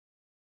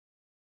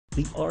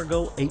The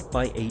ARGO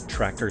 8x8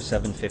 Tractor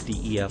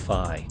 750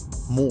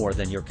 EFI, more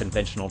than your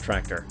conventional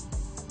tractor.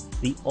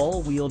 The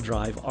all-wheel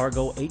drive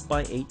ARGO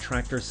 8x8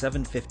 Tractor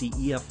 750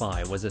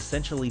 EFI was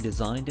essentially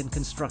designed and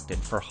constructed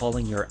for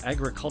hauling your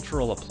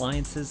agricultural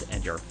appliances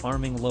and your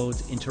farming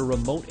loads into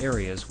remote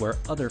areas where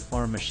other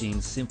farm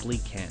machines simply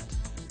can't.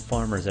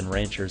 Farmers and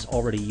ranchers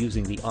already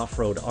using the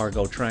off-road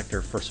ARGO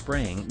tractor for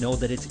spraying know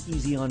that it's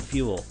easy on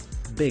fuel,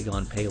 big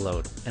on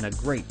payload, and a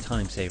great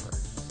time saver.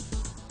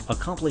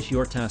 Accomplish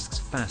your tasks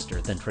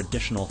faster than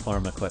traditional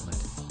farm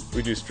equipment.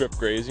 We do strip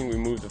grazing, we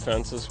move the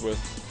fences with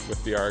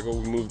the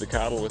ARGO, we move the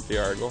cattle with the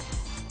ARGO.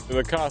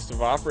 The cost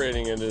of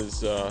operating it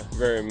is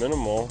very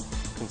minimal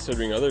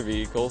considering other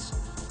vehicles.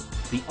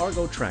 The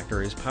ARGO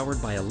tractor is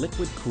powered by a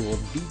liquid-cooled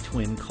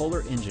V-Twin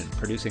Kohler engine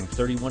producing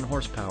 31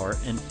 horsepower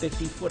and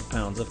 50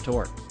 foot-pounds of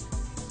torque.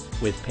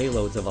 With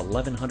payloads of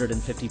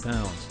 1,150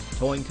 pounds,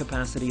 towing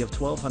capacity of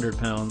 1,200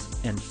 pounds,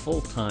 and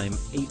full-time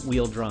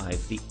 8-wheel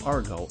drive, the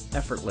ARGO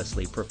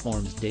effortlessly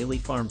performs daily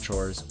farm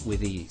chores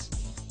with ease.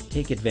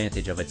 Take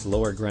advantage of its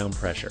lower ground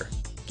pressure.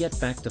 Get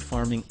back to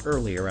farming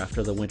earlier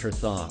after the winter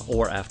thaw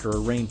or after a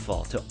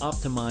rainfall to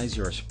optimize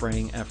your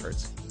spraying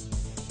efforts.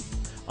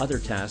 Other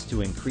tasks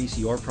to increase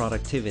your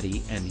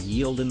productivity and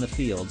yield in the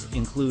fields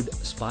include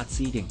spot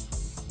seeding,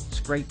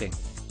 scraping,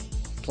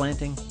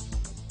 planting,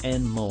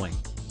 and mowing.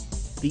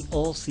 The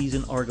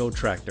all-season ARGO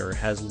tractor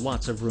has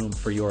lots of room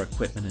for your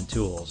equipment and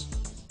tools.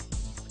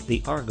 The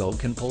ARGO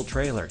can pull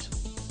trailers,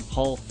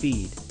 haul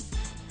feed,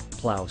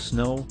 plow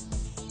snow,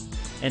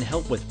 and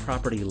help with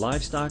property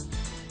livestock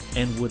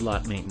and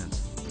woodlot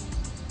maintenance.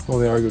 Well,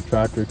 the ARGO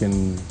tractor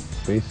can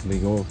basically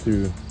go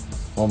through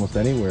almost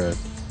anywhere.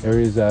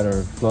 Areas that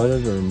are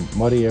flooded or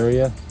muddy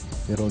area,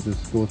 it'll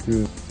just go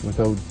through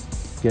without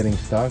getting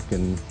stuck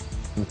and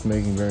with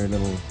making very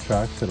little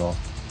tracks at all.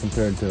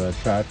 Compared to a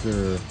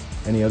tractor or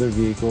any other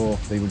vehicle,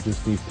 they would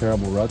just leave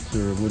terrible ruts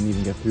or wouldn't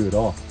even get through at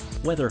all.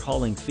 Whether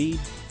hauling feed,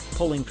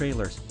 pulling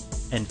trailers,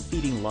 and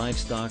feeding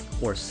livestock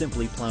or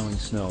simply plowing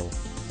snow,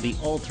 the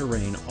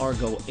all-terrain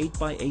ARGO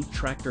 8x8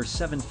 Tractor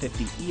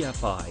 750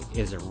 EFI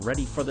is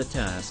ready for the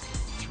task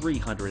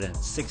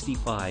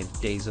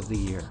 365 days of the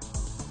year.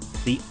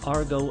 The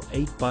ARGO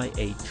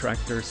 8x8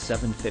 Tractor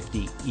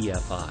 750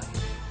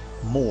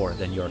 EFI, more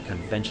than your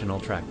conventional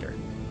tractor.